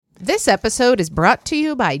This episode is brought to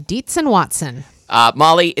you by Dietz & Watson.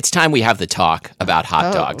 Molly, it's time we have the talk about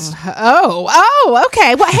hot dogs. Oh,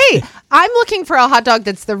 okay. Well, hey, I'm looking for a hot dog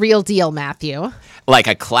that's the real deal, Matthew. Like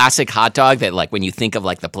a classic hot dog that, like, when you think of,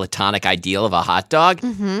 like, the platonic ideal of a hot dog,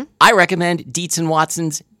 I recommend Dietz &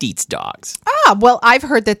 Watson's Dietz Dogs. Well, I've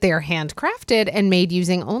heard that they're handcrafted and made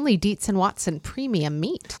using only Dietz & Watson premium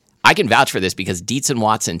meat. I can vouch for this because Dietz &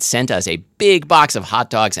 Watson sent us a big box of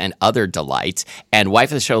hot dogs and other delights. And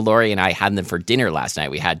wife of the show, Lori, and I had them for dinner last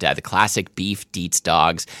night. We had the classic beef Dietz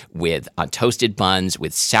dogs with toasted buns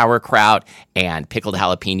with sauerkraut and pickled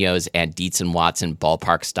jalapenos and Dietz & Watson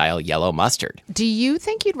ballpark-style yellow mustard. Do you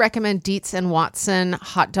think you'd recommend Dietz & Watson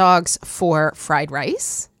hot dogs for fried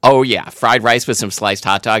rice? Oh, yeah. Fried rice with some sliced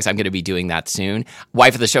hot dogs. I'm going to be doing that soon.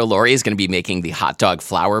 Wife of the show, Lori, is going to be making the hot dog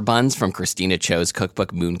flour buns from Christina Cho's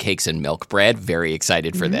cookbook, Mooncakes and Milk Bread. Very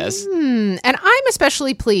excited for this. And I'm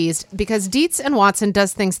especially pleased because Dietz & Watson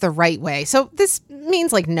does things the right way. So this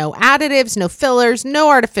means like no additives, no fillers, no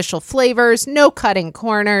artificial flavors, no cutting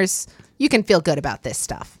corners. You can feel good about this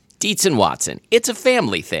stuff. Dietz & Watson. It's a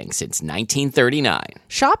family thing since 1939.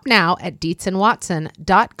 Shop now at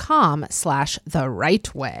dietzandwatson.com/the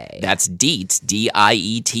right way. That's Dietz,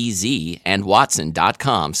 D-I-E-T-Z, and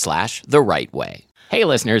Watson.com/the right way. Hey,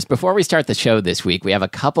 listeners, before we start the show this week, we have a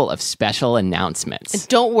couple of special announcements.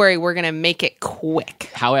 Don't worry, we're going to make it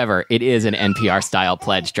quick. However, it is an NPR-style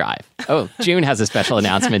pledge drive. Oh, June has a special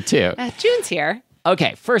announcement, too. June's here.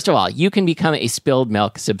 Okay, first of all, you can become a Spilled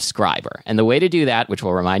Milk subscriber. And the way to do that, which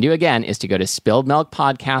we'll remind you again, is to go to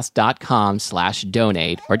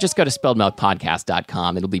spilledmilkpodcast.com/donate, or just go to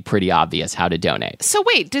spilledmilkpodcast.com. It'll be pretty obvious how to donate. So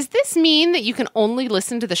wait, does this mean that you can only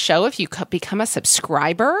listen to the show if you become a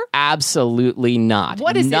subscriber? Absolutely not.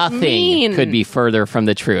 What does it mean? Nothing could be further from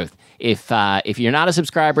the truth. If you're not a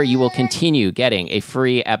subscriber, you will continue getting a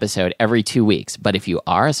free episode every 2 weeks. But if you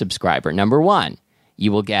are a subscriber, number one, you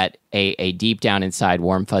will get a deep down inside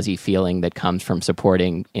warm, fuzzy feeling that comes from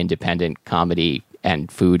supporting independent comedy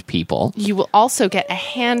and food people. You will also get a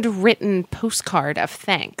handwritten postcard of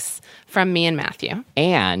thanks from me and Matthew.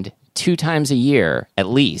 And 2 times a year, at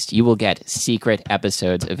least, you will get secret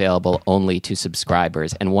episodes available only to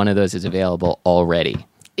subscribers. And one of those is available already.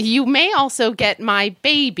 You may also get my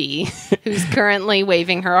baby, who's currently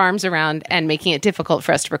waving her arms around and making it difficult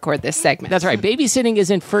for us to record this segment. That's right. Babysitting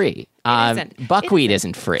isn't free. It isn't. Buckwheat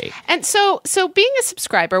isn't free. And so being a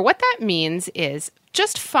subscriber, what that means is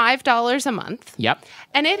just $5 a month. Yep.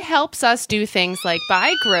 And it helps us do things like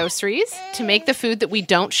buy groceries to make the food that we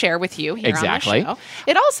don't share with you here on the show.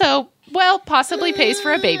 It also, possibly pays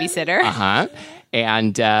for a babysitter.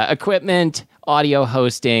 And equipment, audio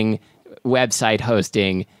hosting, website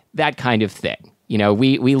hosting, that kind of thing. You know,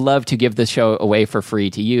 we love to give the show away for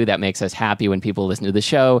free to you. That makes us happy when people listen to the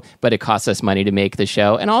show, but it costs us money to make the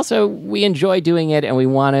show. And also, we enjoy doing it, and we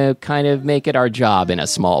want to kind of make it our job in a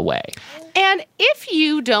small way. And if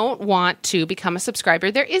you don't want to become a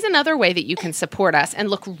subscriber, there is another way that you can support us and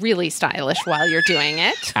look really stylish while you're doing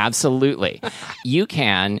it. Absolutely. You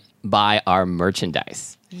can buy our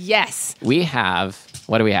merchandise. Yes. We have...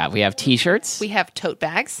 What do we have? We have T-shirts. We have tote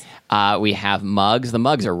bags. We have mugs. The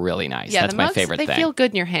mugs are really nice. Yeah, that's my favorite thing. They feel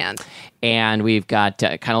good in your hand. And we've got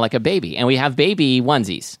kind of like a baby. And we have baby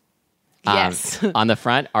onesies. Yes. On the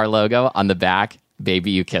front, our logo. On the back,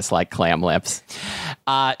 baby you kiss like clam lips.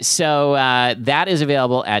 So that is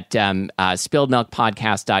available at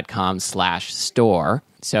spilledmilkpodcast.com/store.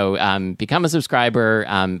 So become a subscriber,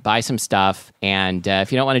 buy some stuff, and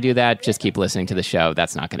if you don't want to do that, just keep listening to the show.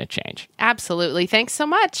 That's not going to change. Absolutely. Thanks so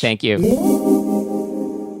much. Thank you.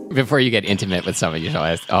 Before you get intimate with someone, you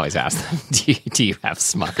should always ask them, do you have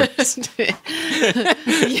Smuckers?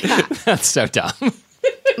 Yeah. That's so dumb.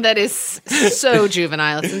 That is so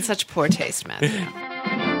juvenile. It's in such poor taste, Matthew.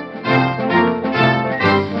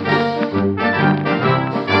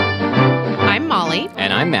 I'm Molly.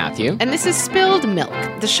 And I'm Matthew. And this is Spilled Milk,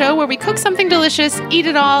 the show where we cook something delicious, eat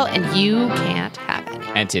it all, and you can't have it.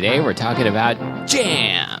 And today we're talking about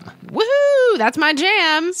jam. Woohoo! That's my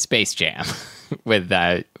jam. Space Jam. With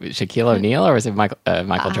Shaquille O'Neal, or was it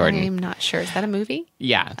Michael Jordan? I'm not sure. Is that a movie?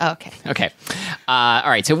 Yeah. Oh, okay. Okay. All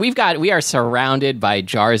right. So we are surrounded by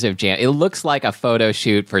jars of jam. It looks like a photo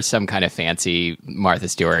shoot for some kind of fancy Martha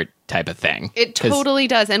Stewart type of thing. It totally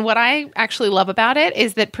does. And what I actually love about it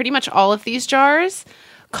is that pretty much all of these jars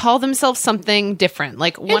call themselves something different.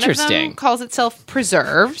 Like one of them calls itself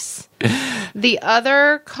preserves. The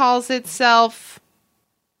other calls itself...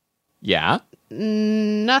 Yeah.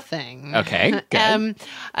 Nothing. Okay, good.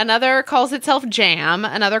 Another calls itself jam.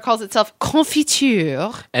 Another calls itself confiture.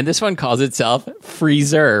 And this one calls itself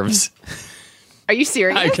Freeserves. Are you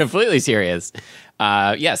serious? I'm completely serious.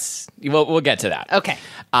 Yes, we'll get to that. Okay.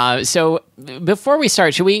 So before we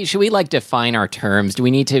start, should we like define our terms? Do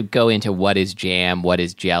we need to go into what is jam, what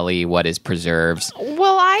is jelly, what is preserves?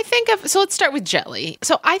 Well, so let's start with jelly.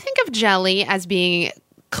 So I think of jelly as being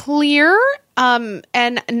clear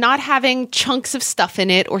and not having chunks of stuff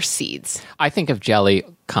in it or seeds. I think of jelly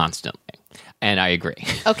constantly. And I agree.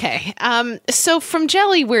 Okay. So from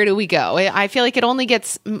jelly, where do we go? I feel like it only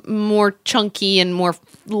gets more chunky and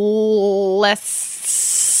less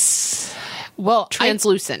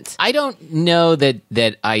translucent. I don't know that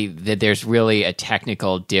there's really a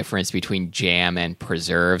technical difference between jam and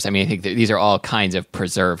preserves. I mean, I think that these are all kinds of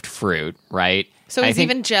preserved fruit, right? So is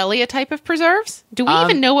even jelly a type of preserves? Do we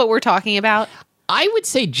even know what we're talking about? I would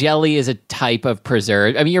say jelly is a type of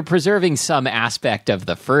preserve. I mean, you're preserving some aspect of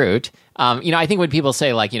the fruit. I think when people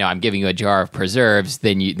say like, I'm giving you a jar of preserves,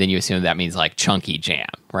 then you assume that means like chunky jam,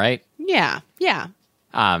 right? Yeah.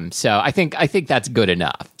 So I think that's good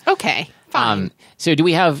enough. Okay, fine. So do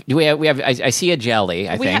we have? I see a jelly.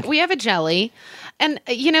 I think we have a jelly, and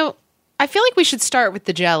I feel like we should start with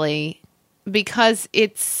the jelly because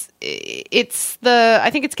it's I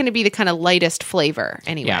think it's going to be the kind of lightest flavor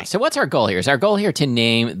anyway. Yeah. So what's our goal here? Is our goal here to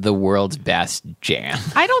name the world's best jam?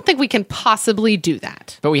 I don't think we can possibly do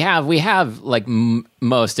that. But we have like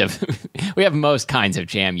most kinds of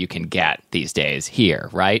jam you can get these days here,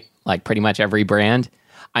 right? Like pretty much every brand.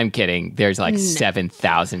 I'm kidding. There's like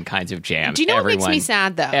 7,000 kinds of jam. Do you know what makes me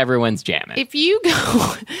sad though? Everyone's jamming. If you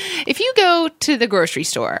go to the grocery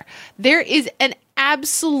store, there is an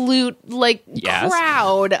absolute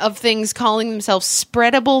crowd of things calling themselves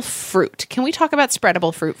spreadable fruit. Can we talk about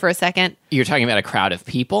spreadable fruit for a second? You're talking about a crowd of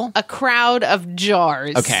people? A crowd of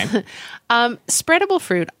jars. Okay. Spreadable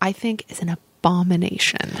fruit, I think, is an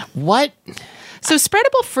abomination. What? So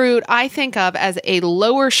spreadable fruit, I think of as a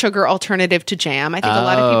lower sugar alternative to jam. I think a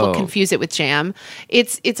lot of people confuse it with jam.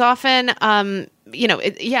 It's often,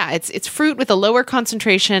 it's fruit with a lower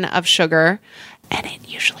concentration of sugar, and it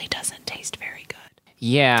usually doesn't taste very good.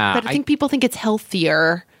 Yeah. But I think people think it's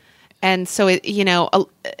healthier. And so,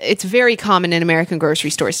 it's very common in American grocery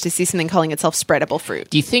stores to see something calling itself spreadable fruit.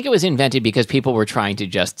 Do you think it was invented because people were trying to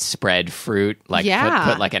just spread fruit, like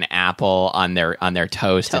put like an apple on their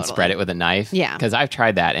toast and spread it with a knife? Yeah. Because I've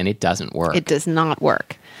tried that and it doesn't work. It does not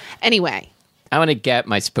work. Anyway. I want to get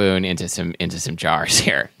my spoon into some jars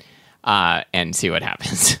here and see what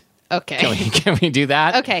happens. Okay. Can we do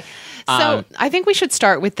that? Okay. So I think we should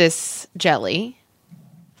start with this jelly.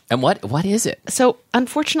 And what is it? So,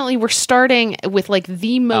 unfortunately, we're starting with like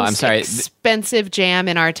the most expensive jam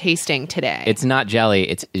in our tasting today. It's not jelly,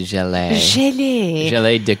 it's gelée. Gelée.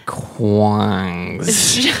 Gelée de coings.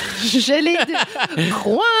 Gelée de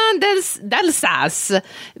coin d'Alsace.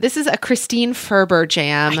 This is a Christine Ferber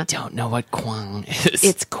jam. I don't know what coing is.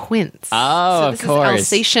 It's quince. Oh, so of course. This is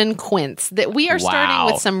Alsatian quince. That we are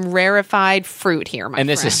starting with some rarefied fruit here, my friends. And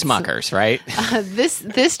this is Smucker's, right?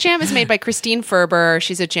 This jam is made by Christine Ferber.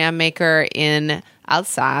 She's a jam maker in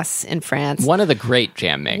Alsace in France. One of the great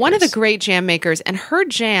jam makers. One of the great jam makers. And her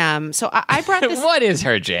jam, so I brought this. What is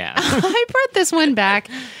her jam? I brought this one back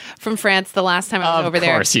from France the last time I was over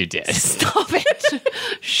there. Of course you did. Stop it.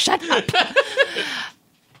 Shut up.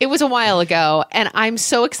 It was a while ago, and I'm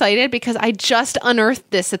so excited because I just unearthed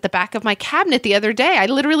this at the back of my cabinet the other day. I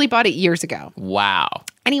literally bought it years ago. Wow.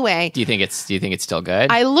 Anyway. Do you think it's still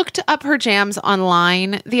good? I looked up her jams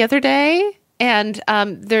online the other day. And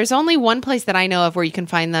there's only one place that I know of where you can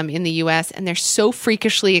find them in the U.S., and they're so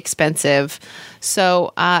freakishly expensive.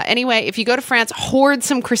 So anyway, if you go to France, hoard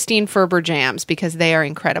some Christine Ferber jams because they are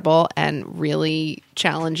incredible and really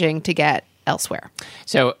challenging to get elsewhere.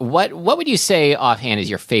 So what would you say offhand is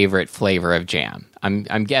your favorite flavor of jam?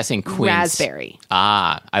 I'm guessing quince. Raspberry.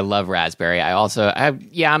 I love raspberry.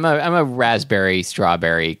 I'm a raspberry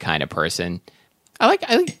strawberry kind of person. I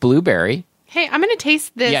like blueberry. Hey, I'm going to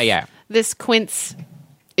taste this. Yeah. This quince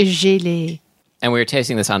gelée. And we were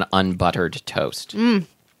tasting this on unbuttered toast.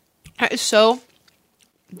 It's so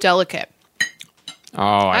delicate. Oh,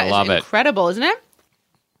 I love it. Incredible, isn't it?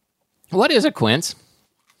 What is a quince?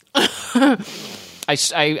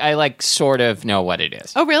 I like sort of know what it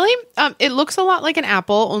is. Oh, really? It looks a lot like an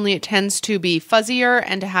apple, only it tends to be fuzzier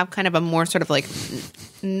and to have kind of a more sort of like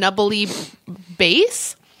nubbly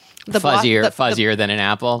base. Fuzzier than an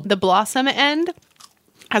apple. The blossom end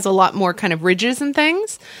has a lot more kind of ridges and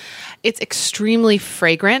things. It's extremely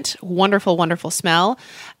fragrant, wonderful, wonderful smell,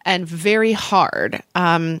 and very hard.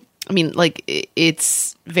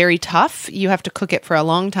 It's very tough. You have to cook it for a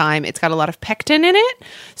long time. It's got a lot of pectin in it,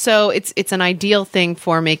 so it's an ideal thing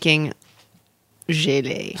for making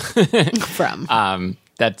gelée from.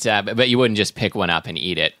 But you wouldn't just pick one up and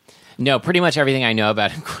eat it. No, pretty much everything I know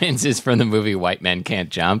about Quince is from the movie White Men Can't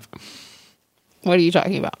Jump. What are you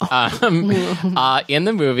talking about? In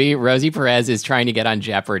the movie, Rosie Perez is trying to get on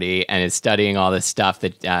Jeopardy and is studying all this stuff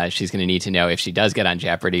that she's going to need to know if she does get on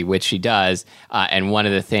Jeopardy, which she does. And one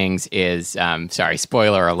of the things is, sorry,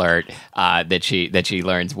 spoiler alert, that she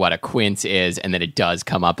learns what a quince is and that it does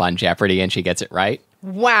come up on Jeopardy and she gets it right.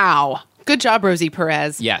 Wow. Good job, Rosie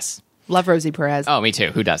Perez. Yes. Love Rosie Perez. Oh, me too.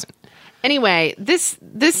 Who doesn't? Anyway, this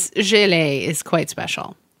gelée is quite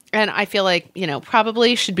special. And I feel like,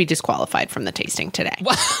 probably should be disqualified from the tasting today.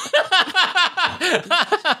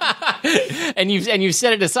 and you've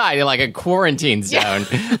set it aside in like a quarantine zone.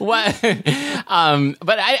 What?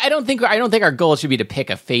 But I don't think our goal should be to pick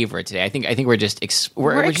a favorite today. I think we're just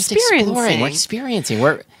we're just exploring. We're experiencing.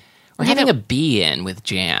 We're having a be-in with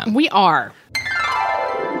jam. We are.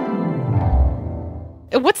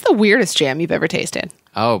 What's the weirdest jam you've ever tasted?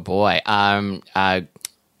 Oh boy.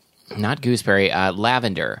 Not gooseberry,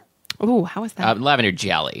 lavender. Ooh, how is that? Lavender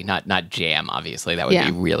jelly, not jam, obviously. That would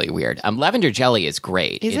be really weird. Lavender jelly is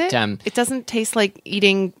great. Is it? It doesn't taste like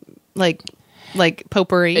eating like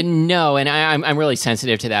potpourri? No, and I'm really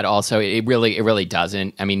sensitive to that also. It really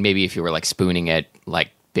doesn't. I mean, maybe if you were like spooning it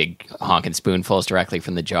like big honking spoonfuls directly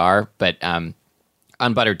from the jar, but on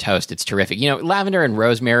buttered toast, it's terrific. Lavender and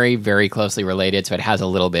rosemary, very closely related, so it has a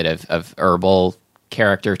little bit of herbal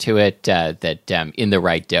character to it that in the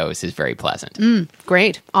right dose is very pleasant.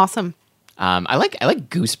 Great. Awesome. I like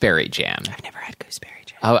gooseberry jam. I've never had gooseberry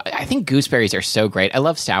jam. Oh, I think gooseberries are so great. I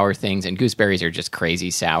love sour things, and gooseberries are just crazy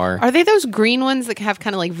sour. Are they those green ones that have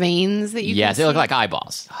kind of like veins that you Yes, can they look like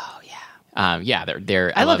eyeballs. Oh, yeah.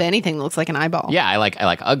 They're. I love anything that looks like an eyeball. Yeah, I like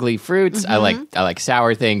ugly fruits. Mm-hmm. I like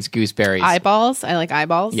sour things, gooseberries. Eyeballs. I like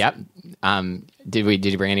eyeballs. Yep. Did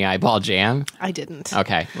you bring any eyeball jam? I didn't.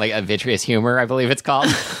 Okay, like a vitreous humor, I believe it's called.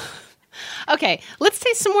 Okay, let's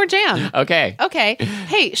taste some more jam. Okay.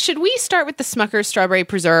 Hey, should we start with the Smucker's Strawberry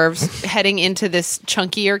Preserves heading into this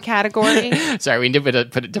chunkier category? Sorry, we need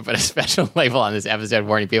to put a special label on this episode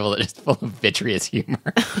warning people that it's full of vitreous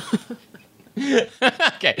humor.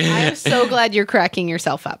 Okay. I'm so glad you're cracking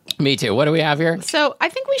yourself up. Me too. What do we have here? So I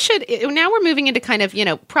think we should, now we're moving into kind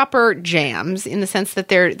of, proper jams in the sense that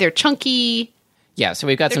they're chunky. Yeah, so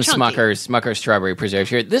we've got some Smucker's Strawberry Preserves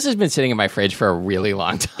here. This has been sitting in my fridge for a really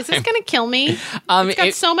long time. Is this going to kill me? It's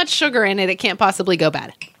got so much sugar in it, it can't possibly go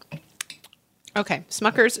bad. Okay,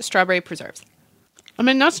 Smucker's Strawberry Preserves. I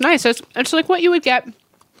mean, that's nice. It's like what you would get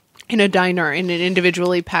in a diner in an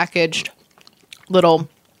individually packaged little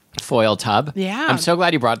foil tub. Yeah. I'm so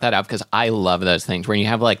glad you brought that up because I love those things where you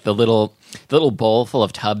have like the little bowl full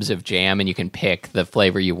of tubs of jam and you can pick the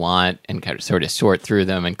flavor you want and kind of sort of sort through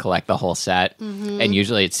them and collect the whole set. Mm-hmm. And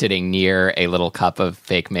usually it's sitting near a little cup of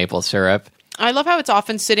fake maple syrup. I love how it's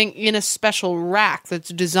often sitting in a special rack that's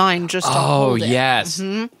designed just to hold it. Oh, yes.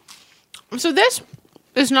 Mm-hmm. So this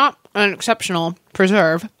is not an exceptional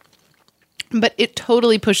preserve, but it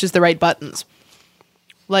totally pushes the right buttons.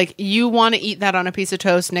 Like, you want to eat that on a piece of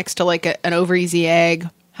toast next to, like, an over-easy egg,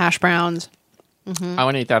 hash browns. Mm-hmm. I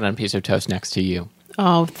want to eat that on a piece of toast next to you.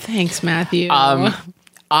 Oh, thanks, Matthew.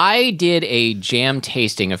 I did a jam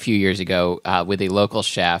tasting a few years ago with a local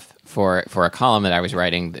chef for a column that I was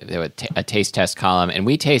writing, a taste test column, and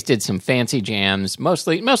we tasted some fancy jams,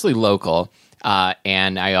 mostly local.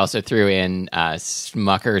 And I also threw in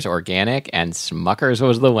Smucker's Organic, and Smucker's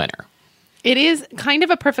was the winner. It is kind of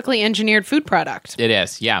a perfectly engineered food product. It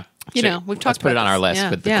is, yeah. We've talked about Let's put it on our list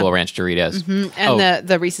with the Cool Ranch Doritos. Mm-hmm. And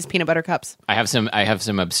the Reese's Peanut Butter Cups. I have some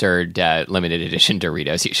absurd limited edition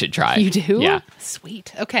Doritos you should try. You do? Yeah.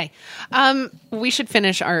 Sweet. Okay. We should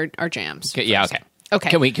finish our jams. Yeah, okay. Okay.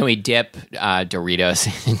 Can we dip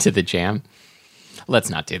Doritos into the jam? Let's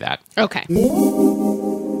not do that. Okay.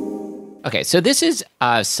 Okay, so this is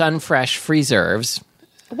Sunfresh Freeserves.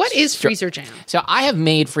 What is freezer jam? So I have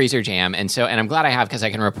made freezer jam, and I'm glad I have because I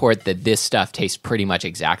can report that this stuff tastes pretty much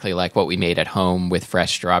exactly like what we made at home with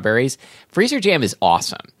fresh strawberries. Freezer jam is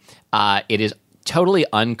awesome. It is totally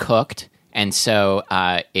uncooked, and so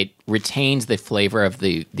it retains the flavor of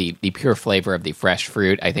the pure flavor of the fresh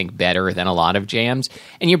fruit, I think, better than a lot of jams.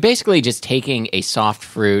 And you're basically just taking a soft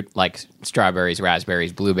fruit like strawberries,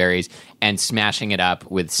 raspberries, blueberries, and smashing it up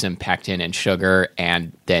with some pectin and sugar,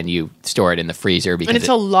 and then you store it in the freezer. And it's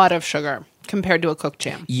a lot of sugar compared to a cooked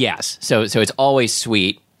jam. Yes. So it's always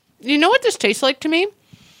sweet. You know what this tastes like to me?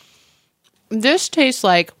 This tastes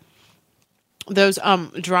like those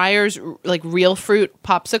Dreyer's like real fruit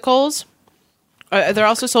popsicles. They're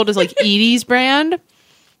also sold as like Edie's brand.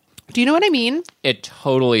 Do you know what I mean? It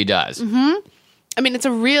totally does. Mm-hmm. I mean, it's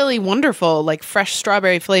a really wonderful, like, fresh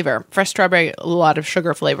strawberry flavor. Fresh strawberry, a lot of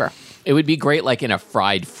sugar flavor. It would be great, like, in a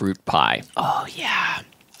fried fruit pie. Oh, yeah.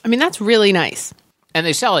 I mean, that's really nice. And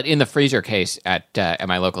they sell it in the freezer case at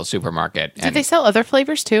my local supermarket. Do they sell other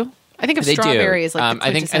flavors, too? I think of strawberry as, like, the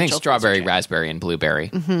I think strawberry, raspberry, and blueberry.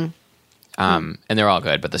 Mm-hmm. And they're all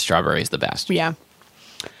good, but the strawberry is the best. Yeah.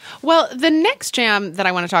 Well, the next jam that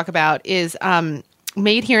I want to talk about is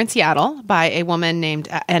made here in Seattle by a woman named,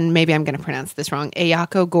 and maybe I'm going to pronounce this wrong,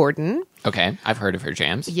 Ayako Gordon. Okay, I've heard of her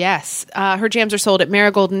jams. Yes. Her jams are sold at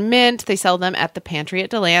Marigold and Mint. They sell them at the Pantry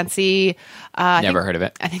at Delancey. Never heard of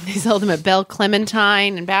it. I think they sell them at Belle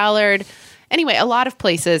Clementine and Ballard. Anyway, a lot of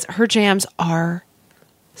places. Her jams are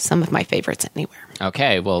some of my favorites anywhere.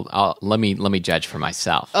 Okay, well, let me judge for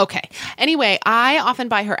myself. Okay. Anyway, I often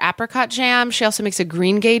buy her apricot jam. She also makes a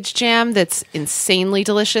green gage jam that's insanely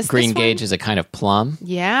delicious. Green gage is a kind of plum?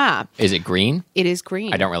 Yeah. Is it green? It is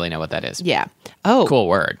green. I don't really know what that is. Yeah. Oh. Cool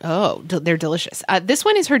word. Oh, they're delicious. This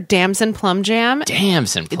one is her damson plum jam.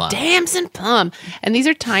 Damson plum. Damson plum. And these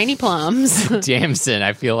are tiny plums. Damson,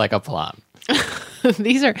 I feel like a plum.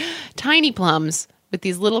 These are tiny plums with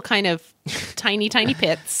these little kind of tiny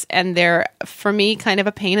pits. And they're, for me, kind of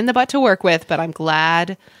a pain in the butt to work with, but I'm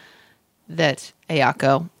glad that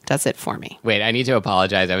Ayako does it for me. Wait, I need to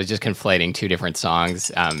apologize. I was just conflating two different songs.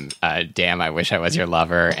 Damn, I Wish I Was Your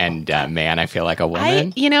Lover, and Man, I Feel Like a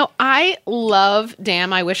Woman. I love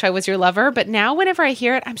Damn, I Wish I Was Your Lover, but now whenever I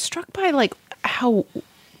hear it, I'm struck by like how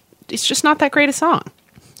it's just not that great a song.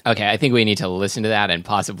 Okay, I think we need to listen to that and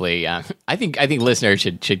possibly. I think listeners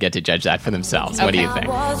should get to judge that for themselves. Okay. What do you think?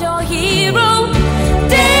 I was your hero.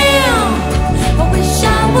 Damn, I wish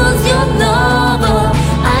I was your lover.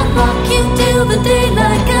 I'd rock you till the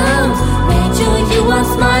daylight comes. Make sure you are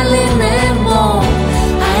smiling and warm.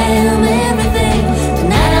 I am everything.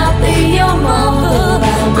 Tonight I'll be your mother.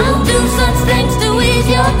 I'll do such things to ease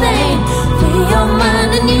your pain. Free your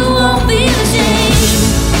mind and you won't be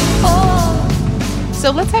ashamed. Oh. So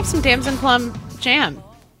let's have some damson plum jam.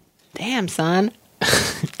 Damn, son.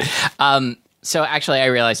 So actually, I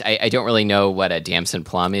realized I don't really know what a damson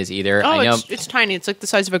plum is either. Oh, I know it's tiny. It's like the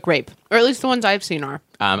size of a grape. Or at least the ones I've seen are.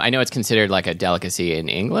 I know it's considered like a delicacy in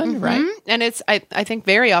England, right? And it's, I think,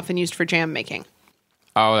 very often used for jam making.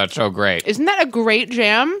 Oh, that's so great. Isn't that a great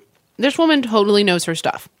jam? This woman totally knows her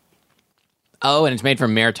stuff. Oh, and it's made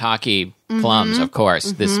from Maritake plums, of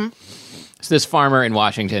course. This farmer in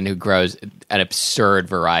Washington who grows an absurd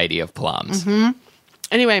variety of plums.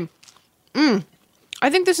 Anyway, I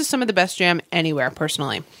think this is some of the best jam anywhere,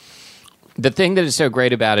 personally. The thing that is so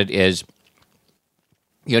great about it is,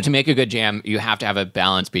 to make a good jam, you have to have a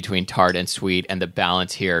balance between tart and sweet, and the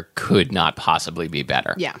balance here could not possibly be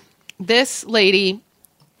better. Yeah. This lady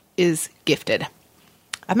is gifted.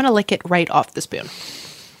 I'm going to lick it right off the spoon.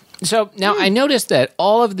 So now I noticed that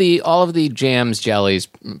all of the jams, jellies,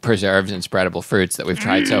 preserves, and spreadable fruits that we've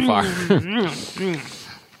tried so far,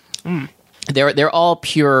 they're all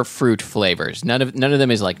pure fruit flavors. None of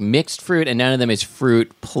them is like mixed fruit, and none of them is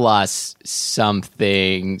fruit plus some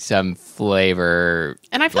flavor.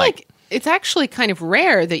 And I feel like it's actually kind of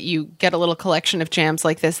rare that you get a little collection of jams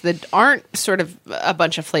like this that aren't sort of a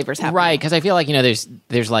bunch of flavors happening. Right, because I feel like,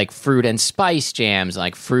 there's like fruit and spice jams,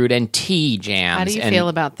 like fruit and tea jams. How do you feel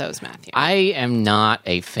about those, Matthew? I am not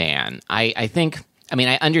a fan. I think,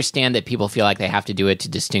 I understand that people feel like they have to do it to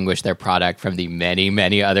distinguish their product from the many,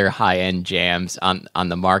 many other high-end jams on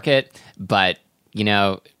the market, but,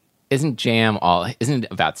 isn't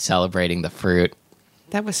it about celebrating the fruit?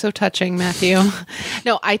 That was so touching, Matthew.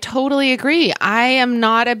 No, I totally agree. I am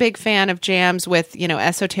not a big fan of jams with,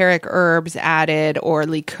 esoteric herbs added or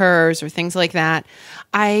liqueurs or things like that.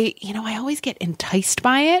 I always get enticed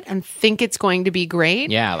by it and think it's going to be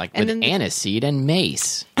great. Yeah, like with aniseed and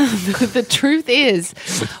mace. The truth is,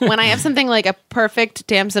 when I have something like a perfect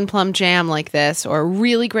damson plum jam like this or a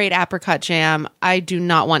really great apricot jam, I do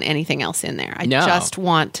not want anything else in there. I just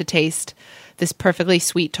want to taste this perfectly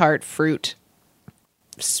sweet tart fruit.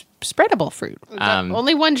 Spreadable fruit.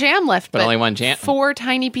 Only one jam left, but only one jam. 4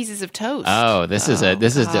 tiny pieces of toast. Oh, this is a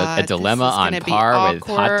dilemma on par with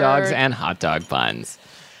hot dogs and hot dog buns.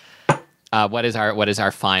 What is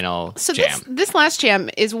our final jam? This last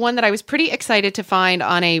jam is one that I was pretty excited to find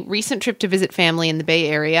on a recent trip to visit family in the Bay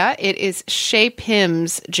Area. It is Chez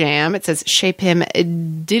Pim's jam. It says Chez Pim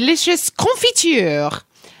Delicious Confiture.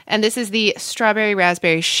 And this is the strawberry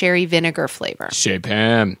raspberry sherry vinegar flavor. Chez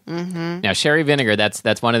Pim. Now, sherry vinegar,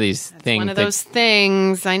 that's one of these things. One of those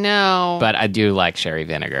things, I know. But I do like sherry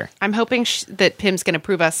vinegar. I'm hoping that Pim's going to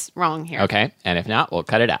prove us wrong here. Okay, and if not, we'll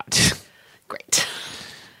cut it out. Great.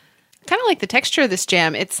 Kind of like the texture of this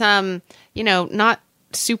jam. It's, not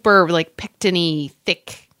super like pectin-y,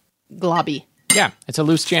 thick, globby. Yeah, it's a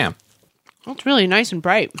loose jam. It's really nice and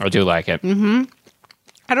bright. I do like it. Mm-hmm.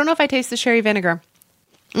 I don't know if I taste the sherry vinegar.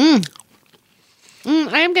 I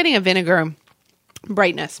am getting a vinegar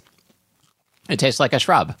brightness. It tastes like a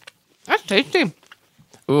shrub. That's tasty.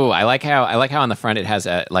 Ooh, I like how on the front it has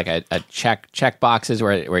a check boxes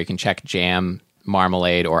where you can check jam,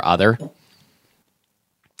 marmalade, or other.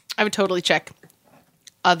 I would totally check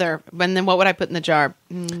other. And then what would I put in the jar?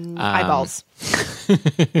 Eyeballs.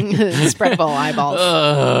 Spreadable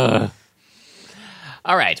eyeballs.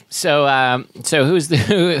 All right. So who is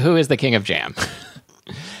the king of jam?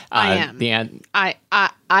 I am. I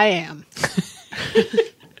am.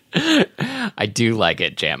 I do like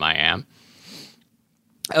it, Jam. I am.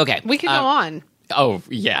 Okay, we can go on. Oh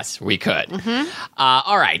yes, we could. Mm-hmm.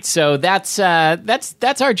 All right, so that's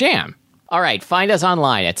our jam. All right, find us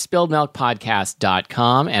online at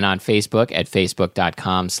spilledmilkpodcast.com and on Facebook at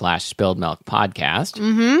facebook.com/spilledmilkpodcast.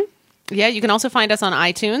 Mm-hmm. Yeah, you can also find us on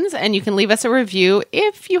iTunes, and you can leave us a review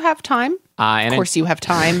if you have time. Of course, you have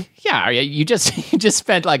time. Yeah, you just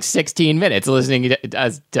spent like 16 minutes listening to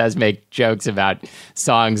does make jokes about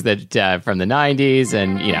songs that from the 90s,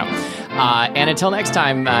 and and until next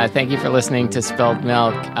time, thank you for listening to Spilled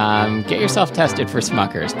Milk. Get yourself tested for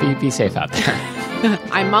Smuckers. Be safe out there.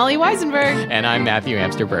 I'm Molly Weisenberg, and I'm Matthew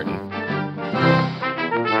Amster Burton.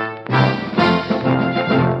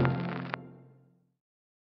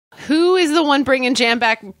 Who is the one bringing jam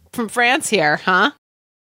back from France here, huh?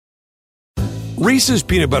 Reese's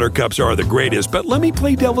Peanut Butter Cups are the greatest, but let me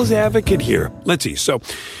play devil's advocate here. Let's see. So,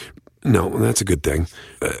 no, that's a good thing.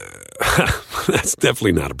 That's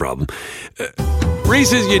definitely not a problem.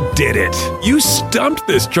 Reese's, you did it. You stumped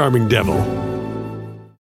this charming devil.